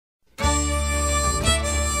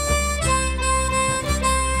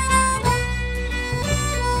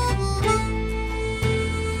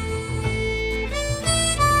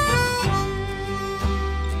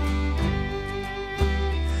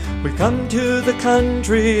come to the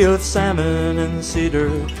country of salmon and cedar,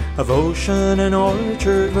 of ocean and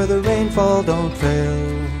orchard where the rainfall don't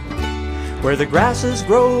fail, where the grasses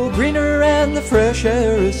grow greener and the fresh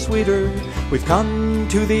air is sweeter. We've come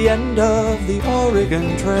to the end of the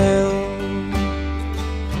Oregon Trail.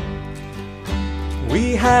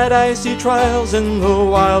 We had icy trials in the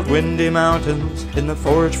wild windy mountains, in the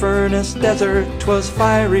forge furnace desert 'twas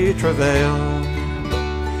fiery travail.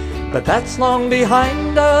 But that's long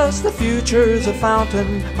behind us, the future's a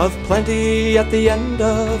fountain of plenty at the end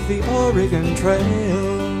of the Oregon Trail.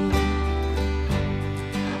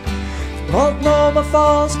 Multnomah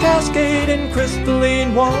Falls cascade in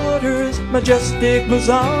crystalline waters, majestic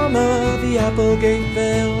Mazama, the Applegate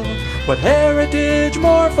Vale. What heritage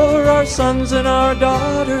more for our sons and our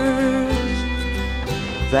daughters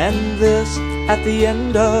than this at the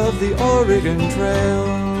end of the Oregon Trail?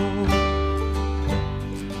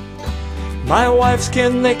 My wife's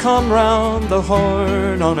kin, they come round the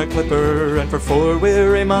Horn on a clipper, and for 4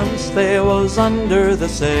 weary months they was under the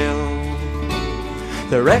sail.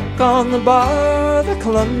 The wreck on the bar, the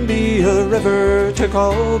Columbia River, took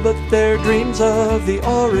all but their dreams of the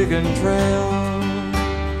Oregon Trail.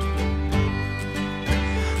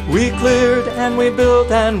 We cleared and we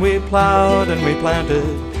built and we plowed and we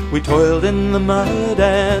planted. We toiled in the mud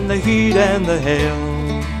and the heat and the hail.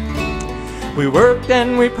 We worked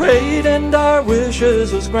and we prayed and our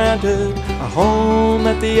wishes was granted, a home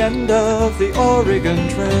at the end of the Oregon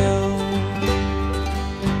Trail.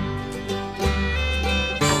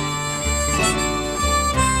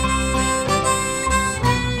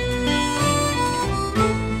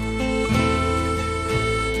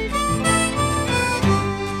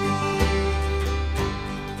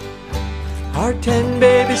 Our 10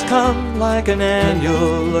 babies come like an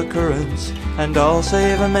annual occurrence, and all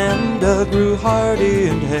save Amanda grew hardy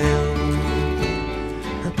and hale.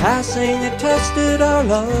 Her passing had tested our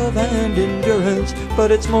love and endurance,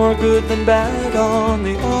 but it's more good than bad on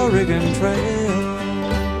the Oregon Trail.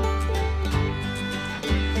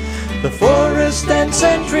 The forest and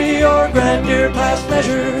century or grandeur past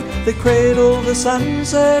measure, they cradle the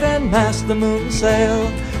sunset and mast the moon sail.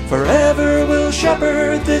 Forever we'll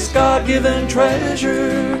shepherd this God-given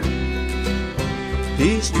treasure,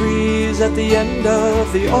 these trees at the end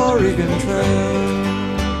of the Oregon Trail.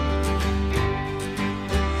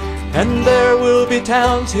 And there will be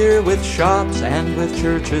towns here with shops and with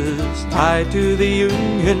churches, tied to the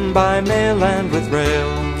Union by mail and with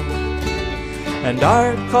rail. And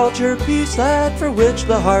art, culture, peace, that for which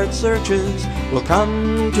the heart searches, will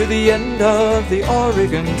come to the end of the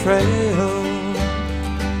Oregon Trail.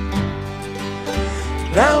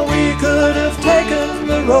 Now we could have taken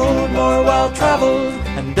the road more well-traveled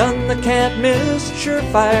and done the can't-miss,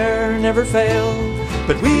 surefire, never fail.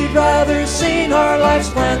 But we'd rather seen our life's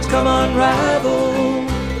plans come unraveled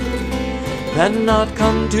than not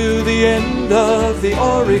come to the end of the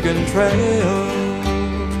Oregon Trail.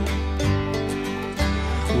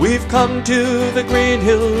 We've come to the green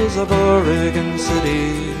hills of Oregon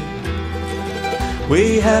City.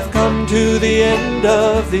 We have come to the end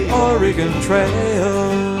of the Oregon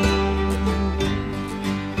Trail.